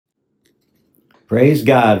Praise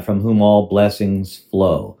God, from whom all blessings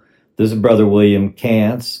flow. This is Brother William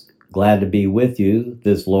Kantz. Glad to be with you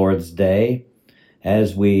this Lord's Day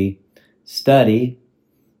as we study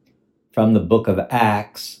from the book of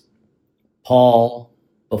Acts, Paul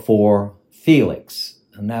before Felix.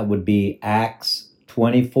 And that would be Acts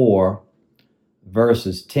 24,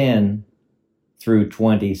 verses 10 through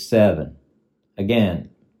 27. Again,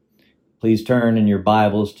 please turn in your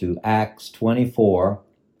Bibles to Acts 24.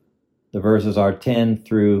 The verses are 10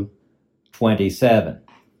 through 27.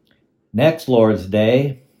 Next Lord's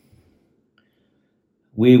Day,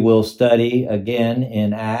 we will study again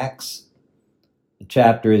in Acts. The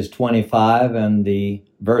chapter is 25 and the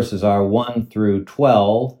verses are 1 through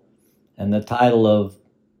 12. And the title of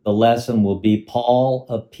the lesson will be Paul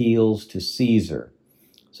Appeals to Caesar.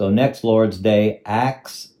 So next Lord's Day,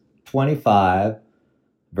 Acts 25,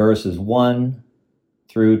 verses 1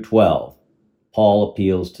 through 12. Paul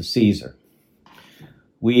appeals to Caesar.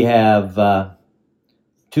 We have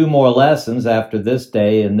two more lessons after this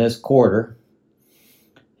day in this quarter,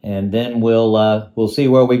 and then we'll see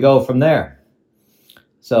where we go from there.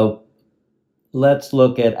 So let's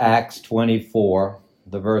look at Acts 24.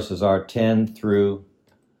 The verses are 10 through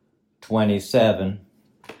 27.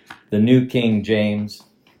 The New King James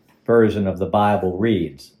Version of the Bible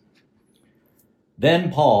reads,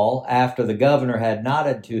 "Then Paul, after the governor had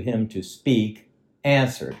nodded to him to speak,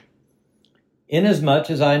 answered,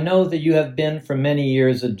 'Inasmuch as I know that you have been for many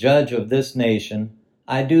years a judge of this nation,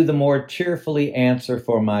 I do the more cheerfully answer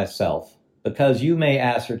for myself, because you may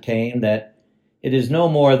ascertain that it is no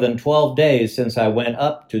more than 12 days since I went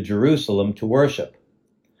up to Jerusalem to worship.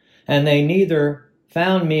 And they neither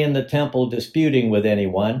found me in the temple disputing with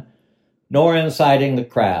anyone, nor inciting the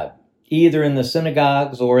crowd, either in the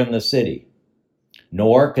synagogues or in the city.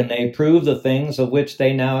 Nor can they prove the things of which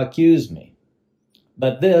they now accuse me.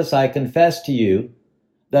 But this I confess to you,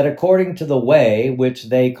 that according to the way which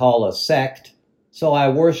they call a sect, so I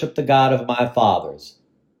worship the God of my fathers,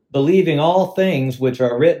 believing all things which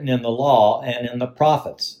are written in the law and in the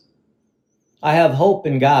prophets. I have hope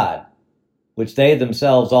in God, which they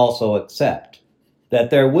themselves also accept, that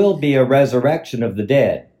there will be a resurrection of the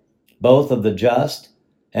dead, both of the just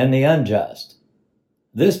and the unjust.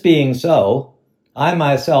 This being so, I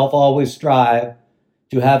myself always strive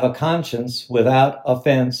to have a conscience without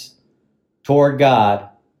offense toward God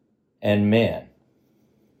and men.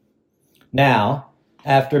 Now,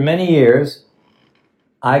 after many years,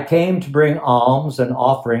 I came to bring alms and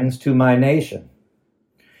offerings to my nation,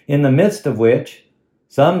 in the midst of which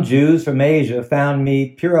some Jews from Asia found me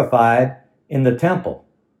purified in the temple,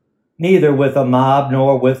 neither with a mob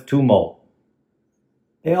nor with tumult.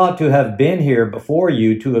 They ought to have been here before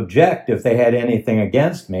you to object if they had anything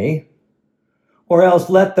against me. Or else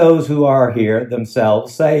let those who are here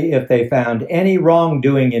themselves say if they found any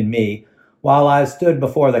wrongdoing in me while I stood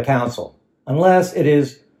before the council, unless it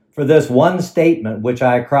is for this one statement which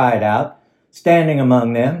I cried out, standing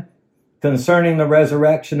among them, concerning the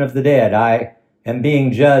resurrection of the dead. I am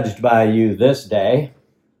being judged by you this day."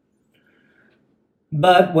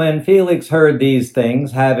 But when Felix heard these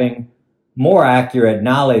things, having more accurate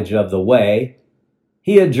knowledge of the way,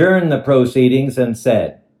 he adjourned the proceedings and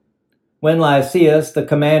said, "When Lysias the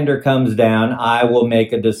commander comes down, I will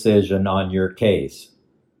make a decision on your case."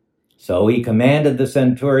 So he commanded the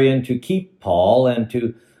centurion to keep Paul and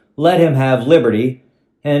to let him have liberty,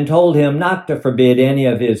 and told him not to forbid any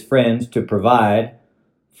of his friends to provide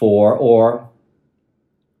for or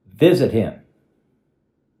visit him.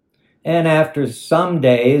 And after some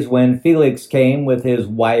days, when Felix came with his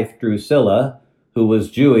wife Drusilla, who was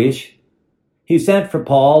Jewish, he sent for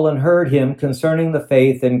Paul and heard him concerning the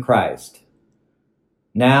faith in Christ.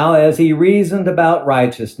 Now, as he reasoned about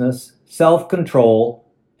righteousness, self-control,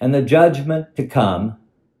 and the judgment to come,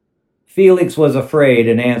 Felix was afraid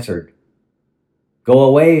and answered, "Go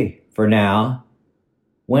away for now.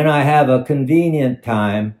 When I have a convenient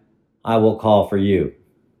time, I will call for you."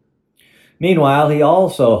 Meanwhile, he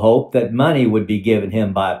also hoped that money would be given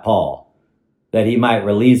him by Paul, that he might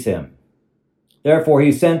release him. Therefore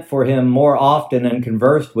he sent for him more often and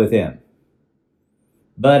conversed with him.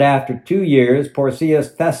 But after 2 years, Porcius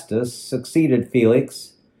Festus succeeded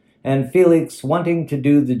Felix, and Felix, wanting to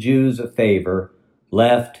do the Jews a favor,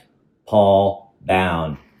 left Paul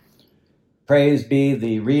bound. Praise be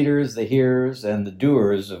the readers, the hearers, and the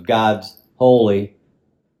doers of God's holy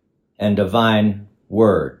and divine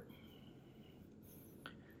word.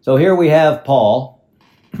 So here we have Paul.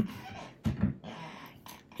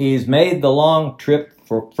 He's made the long trip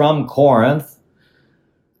from Corinth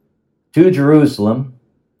to Jerusalem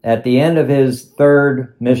at the end of his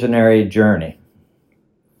third missionary journey.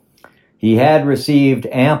 He had received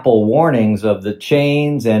ample warnings of the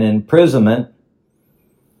chains and imprisonment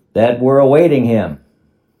that were awaiting him.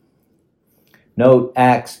 Note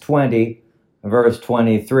Acts 20, verse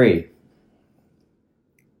 23.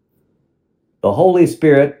 The Holy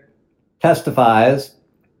Spirit testifies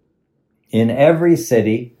in every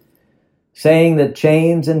city, saying that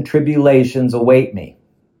chains and tribulations await me.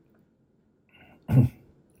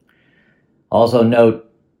 Also note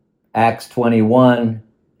Acts 21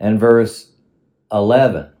 and verse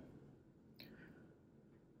 11.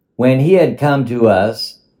 When he had come to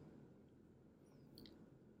us,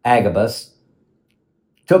 Agabus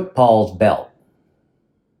took Paul's belt,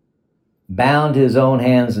 bound his own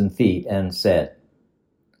hands and feet, and said,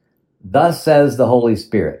 "Thus says the Holy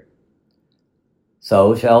Spirit,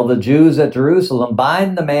 so shall the Jews at Jerusalem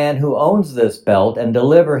bind the man who owns this belt and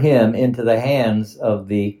deliver him into the hands of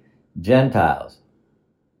the Gentiles."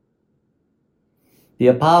 The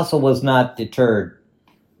apostle was not deterred.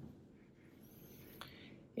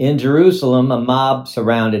 In Jerusalem, a mob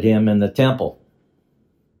surrounded him in the temple.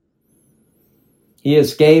 He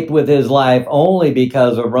escaped with his life only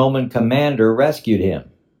because a Roman commander rescued him.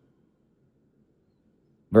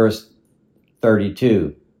 Verse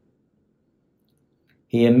 32.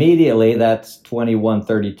 That's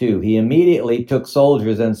 21:32. He immediately took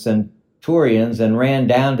soldiers and centurions and ran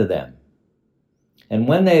down to them. And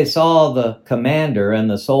when they saw the commander and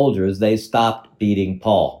the soldiers, they stopped beating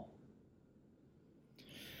Paul.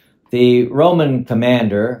 The Roman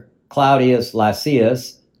commander, Claudius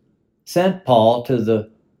Lysias, sent Paul to the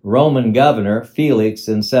Roman governor, Felix,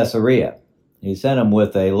 in Caesarea. He sent him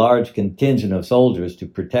with a large contingent of soldiers to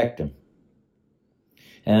protect him.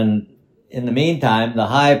 And in the meantime, the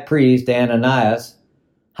high priest, Ananias,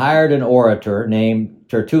 hired an orator named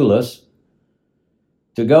Tertullus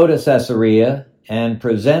to go to Caesarea and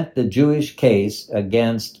present the Jewish case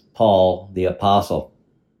against Paul the apostle.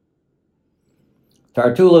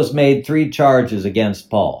 Tertullus made 3 charges against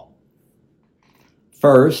Paul.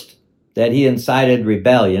 First, that he incited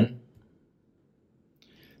rebellion.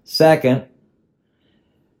 Second,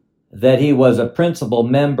 that he was a principal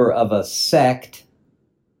member of a sect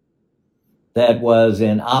that was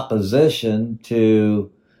in opposition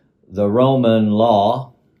to the Roman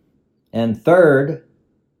law. And third,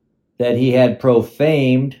 that he had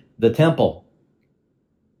profaned the temple.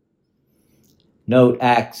 Note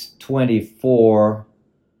Acts 24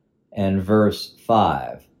 and verse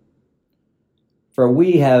 5. For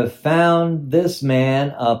we have found this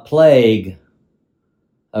man a plague,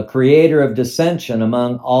 a creator of dissension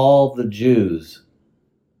among all the Jews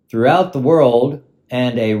throughout the world,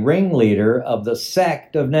 and a ringleader of the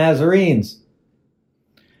sect of Nazarenes.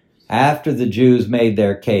 After the Jews made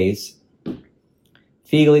their case,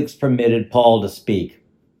 Felix permitted Paul to speak.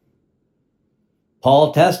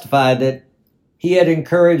 Paul testified that he had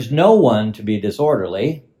encouraged no one to be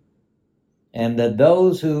disorderly, and that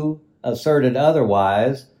those who asserted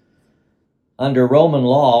otherwise under Roman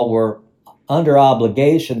law were under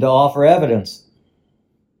obligation to offer evidence.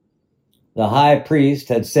 The high priest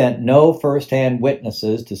had sent no first-hand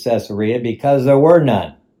witnesses to Caesarea because there were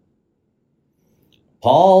none.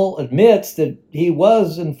 Paul admits that he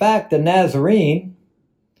was, in fact, a Nazarene,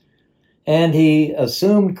 and he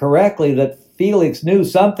assumed correctly that Felix knew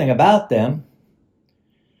something about them,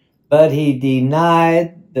 but he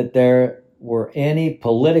denied that there were any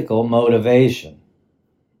political motivation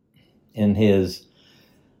in his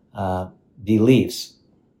beliefs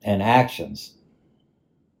and actions.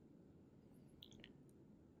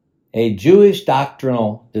 A Jewish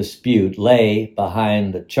doctrinal dispute lay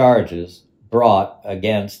behind the charges brought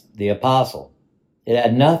against the apostle. It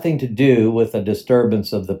had nothing to do with a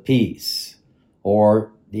disturbance of the peace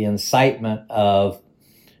or the incitement of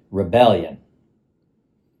rebellion.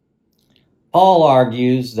 Paul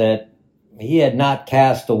argues that he had not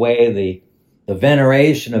cast away the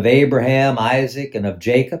veneration of Abraham, Isaac, and of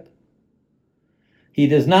Jacob. He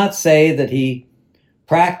does not say that he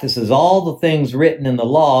practices all the things written in the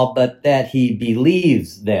law, but that he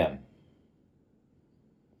believes them.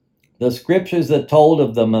 The scriptures that told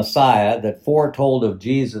of the Messiah, that foretold of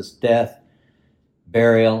Jesus' death,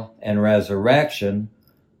 burial, and resurrection,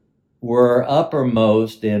 were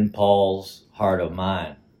uppermost in Paul's heart of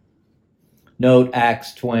mind. Note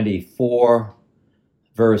Acts 24,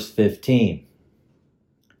 verse 15.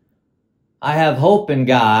 I have hope in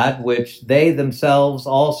God, which they themselves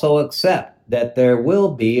also accept, that there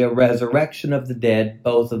will be a resurrection of the dead,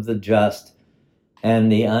 both of the just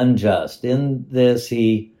and the unjust. In this,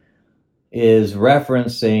 he is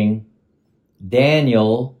referencing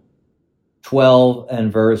Daniel 12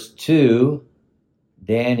 and verse 2,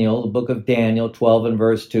 Daniel, the book of Daniel 12 and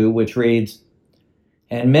verse 2, which reads,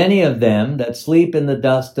 "And many of them that sleep in the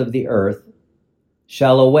dust of the earth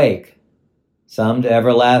shall awake, some to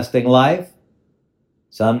everlasting life,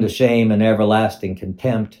 some to shame and everlasting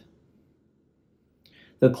contempt."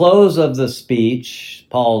 The close of the speech,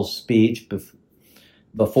 Paul's speech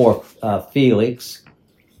before Felix,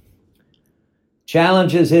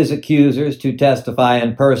 challenges his accusers to testify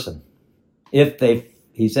in person.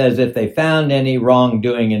 He says, if they found any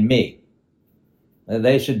wrongdoing in me,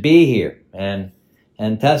 they should be here and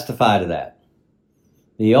testify to that.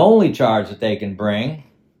 The only charge that they can bring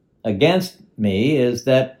against me is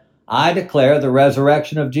that I declare the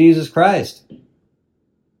resurrection of Jesus Christ.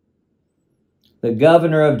 The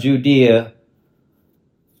governor of Judea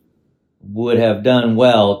would have done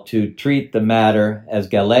well to treat the matter as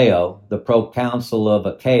Gallio, the proconsul of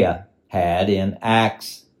Achaia, had in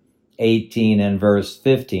Acts 18 and verse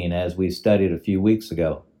 15, as we studied a few weeks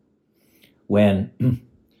ago, when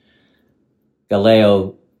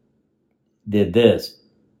Gallio said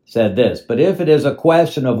this, "But if it is a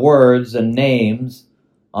question of words and names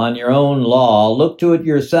on your own law, look to it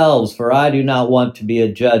yourselves, for I do not want to be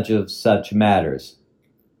a judge of such matters."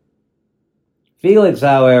 Felix,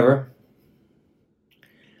 however,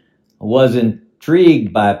 was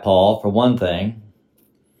intrigued by Paul, for one thing,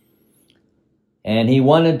 and he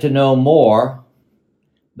wanted to know more,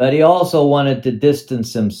 but he also wanted to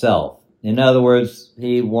distance himself. In other words,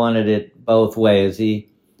 he wanted it both ways. He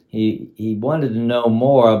wanted to know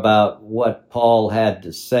more about what Paul had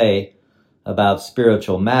to say about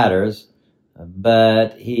spiritual matters,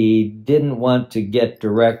 but he didn't want to get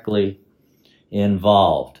directly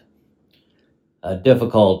involved. A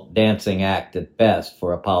difficult dancing act at best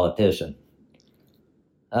for a politician.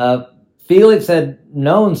 Felix had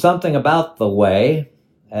known something about the way,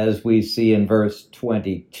 as we see in verse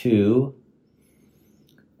 22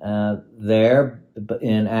 there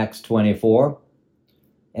in Acts 24.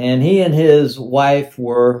 And he and his wife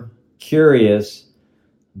were curious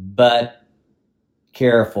but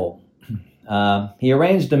careful. He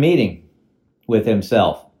arranged a meeting with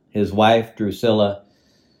himself, his wife Drusilla,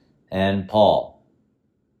 and Paul.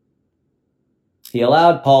 He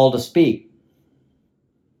allowed Paul to speak.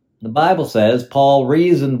 The Bible says Paul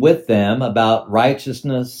reasoned with them about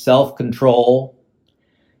righteousness, self-control,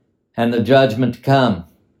 and the judgment to come.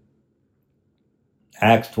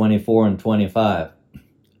 Acts 24 and 25.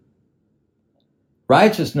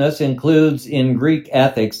 Righteousness includes in Greek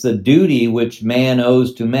ethics the duty which man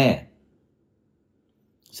owes to man.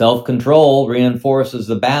 Self-control reinforces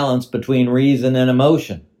the balance between reason and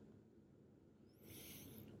emotion.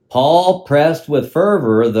 Paul pressed with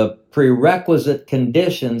fervor the prerequisite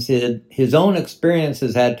conditions his own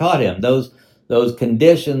experiences had taught him, those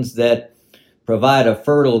conditions that provide a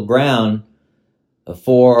fertile ground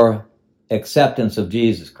for acceptance of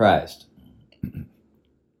Jesus Christ.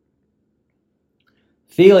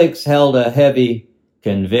 Felix held a heavy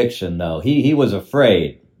conviction, though. He was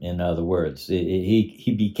afraid, in other words.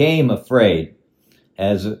 He became afraid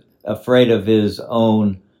of his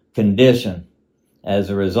own condition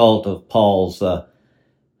as a result of Paul's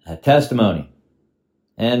testimony.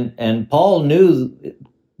 And Paul knew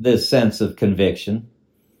this sense of conviction.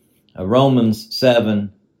 Romans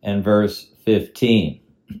 7 and verse 15.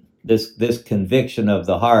 This conviction of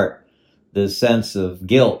the heart, this sense of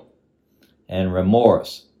guilt and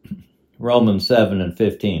remorse. Romans 7 and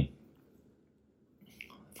 15.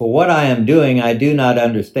 "For what I am doing I do not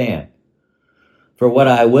understand. For what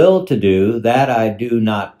I will to do, that I do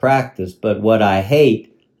not practice, but what I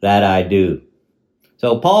hate, that I do."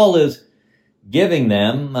 So Paul is giving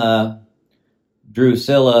them,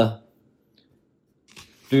 Drusilla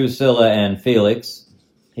and Felix,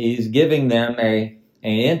 he's giving them an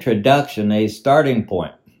introduction, a starting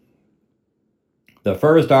point. The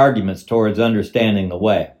first arguments towards understanding the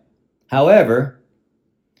way. However,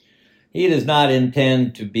 he does not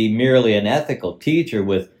intend to be merely an ethical teacher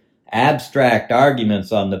with abstract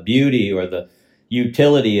arguments on the beauty or the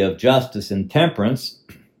utility of justice and temperance,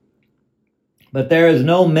 but there is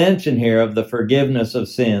no mention here of the forgiveness of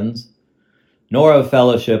sins, nor of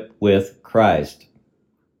fellowship with Christ.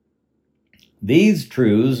 These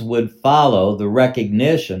truths would follow the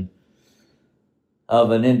recognition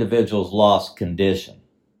of an individual's lost condition.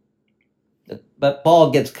 But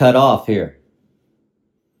Paul gets cut off here.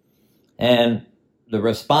 And the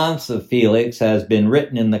response of Felix has been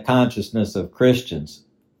written in the consciousness of Christians.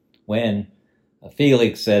 When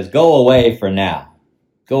Felix says, "Go away for now.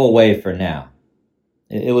 Go away for now."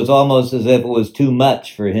 It was almost as if it was too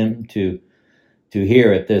much for him to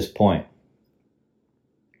hear at this point.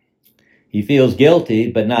 He feels guilty,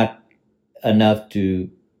 but not enough to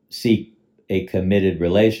seek a committed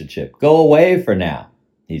relationship. Go away for now,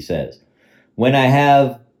 he says. When I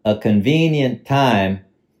have a convenient time,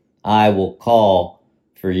 I will call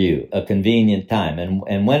for you. A convenient time.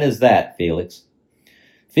 And when is that, Felix?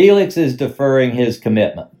 Felix is deferring his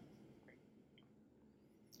commitment.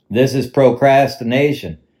 This is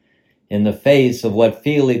procrastination in the face of what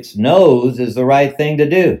Felix knows is the right thing to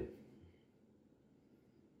do.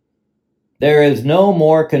 There is no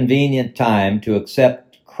more convenient time to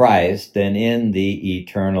accept Christ than in the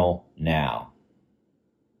eternal now.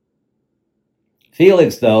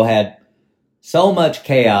 Felix, though, had so much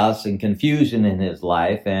chaos and confusion in his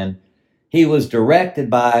life, and he was directed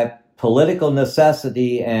by political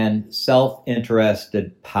necessity and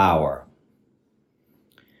self-interested power.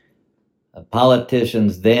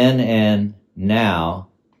 Politicians then and now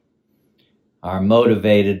are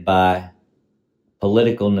motivated by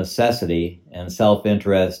political necessity and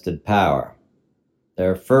self-interested power.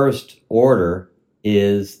 Their first order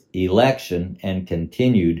is election and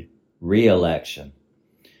continued re-election.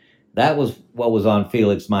 That was what was on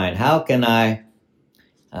Felix's mind. How can I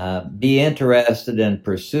be interested and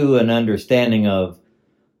pursue an understanding of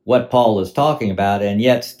what Paul is talking about and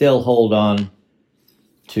yet still hold on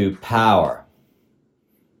to power?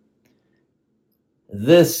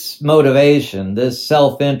 This motivation, this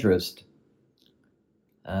self-interest,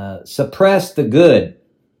 suppressed the good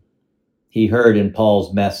he heard in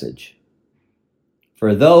Paul's message.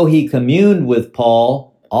 For though he communed with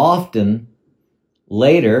Paul often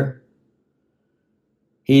later,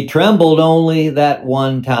 he trembled only that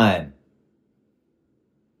one time.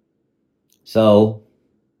 So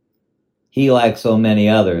he, like so many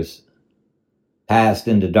others, passed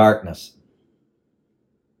into darkness.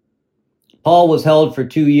 Paul was held for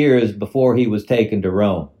 2 years before he was taken to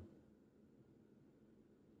Rome.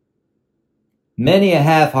 Many a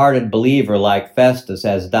half-hearted believer like Festus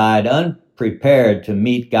has died unprepared to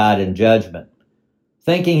meet God in judgment,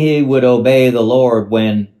 thinking he would obey the Lord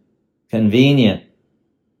when convenient.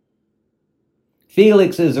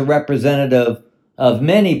 Felix is a representative of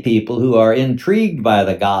many people who are intrigued by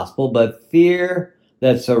the gospel, but fear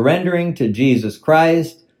that surrendering to Jesus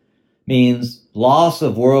Christ means loss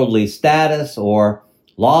of worldly status or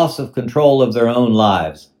loss of control of their own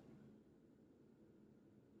lives.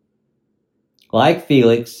 Like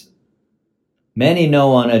Felix, many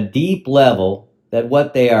know on a deep level that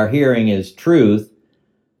what they are hearing is truth,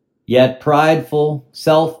 yet prideful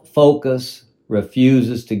self-focus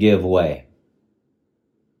refuses to give way.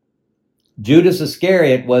 Judas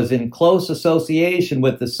Iscariot was in close association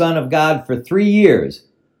with the Son of God for 3 years,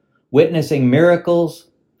 witnessing miracles,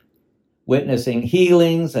 witnessing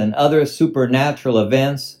healings and other supernatural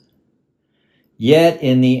events. Yet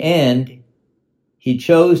in the end, he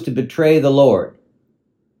chose to betray the Lord.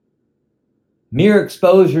 Mere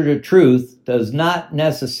exposure to truth does not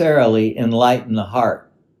necessarily enlighten the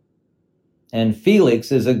heart. And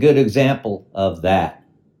Felix is a good example of that.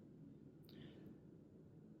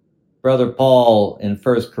 Brother Paul in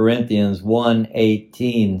 1 Corinthians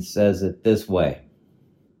 1:18 says it this way: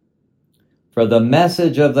 For the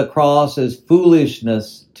message of the cross is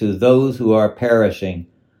foolishness to those who are perishing,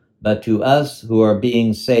 but to us who are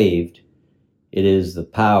being saved, it is the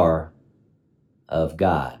power of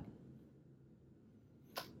God.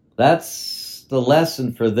 That's the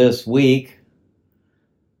lesson for this week.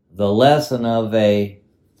 The lesson of a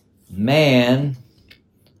man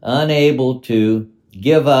unable to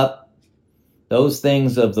give up those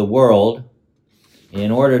things of the world in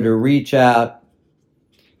order to reach out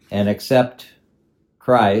and accept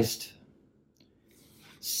Christ,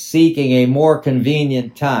 seeking a more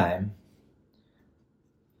convenient time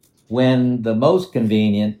when the most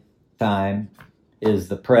convenient time is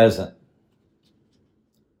the present.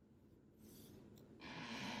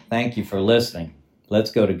 Thank you for listening.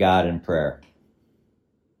 Let's go to God in prayer.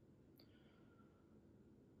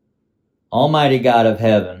 Almighty God of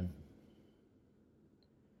heaven,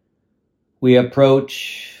 we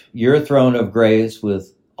approach your throne of grace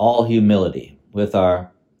with all humility, with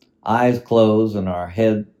our eyes closed and our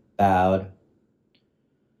head bowed.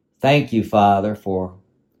 Thank you, Father, for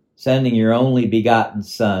sending your only begotten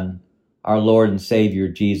Son, our Lord and Savior,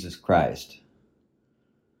 Jesus Christ.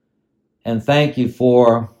 And thank you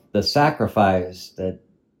for the sacrifice that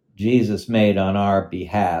Jesus made on our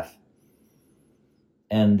behalf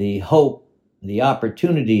and the hope, the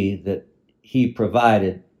opportunity that he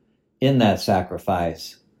provided in that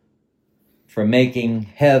sacrifice for making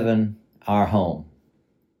heaven our home.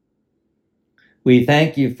 We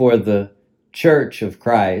thank you for the Church of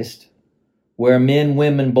Christ, where men,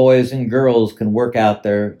 women, boys, and girls can work out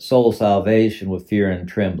their soul salvation with fear and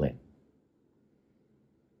trembling.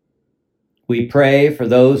 We pray for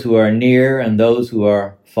those who are near and those who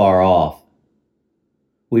are far off.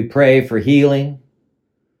 We pray for healing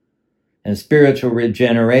and spiritual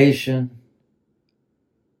regeneration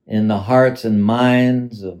in the hearts and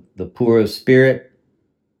minds of the poor of spirit.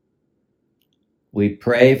 We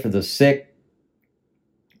pray for the sick,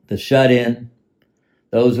 the shut-in,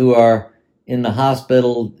 those who are in the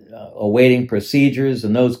hospital awaiting procedures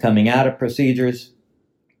and those coming out of procedures.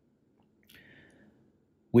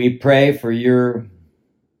 We pray for your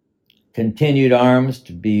continued arms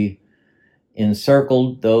to be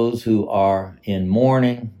encircled those who are in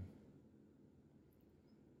mourning.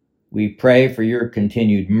 We pray for your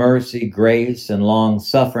continued mercy, grace, and long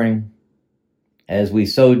suffering as we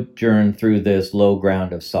sojourn through this low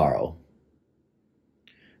ground of sorrow.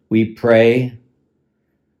 We pray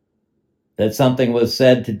that something was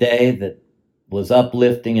said today that was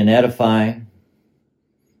uplifting and edifying,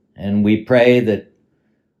 and we pray that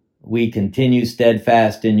we continue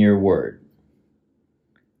steadfast in your word.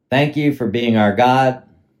 Thank you for being our God.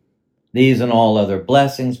 These and all other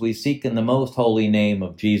blessings we seek in the most holy name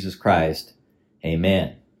of Jesus Christ.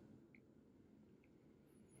 Amen.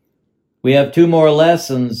 We have 2 more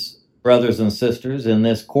lessons, brothers and sisters, in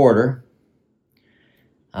this quarter.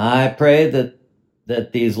 I pray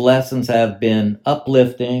that these lessons have been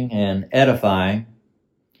uplifting and edifying.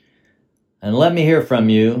 And let me hear from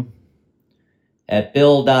you at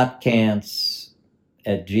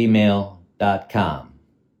bill.cants@gmail.com.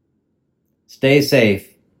 Stay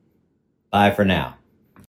safe. Bye for now.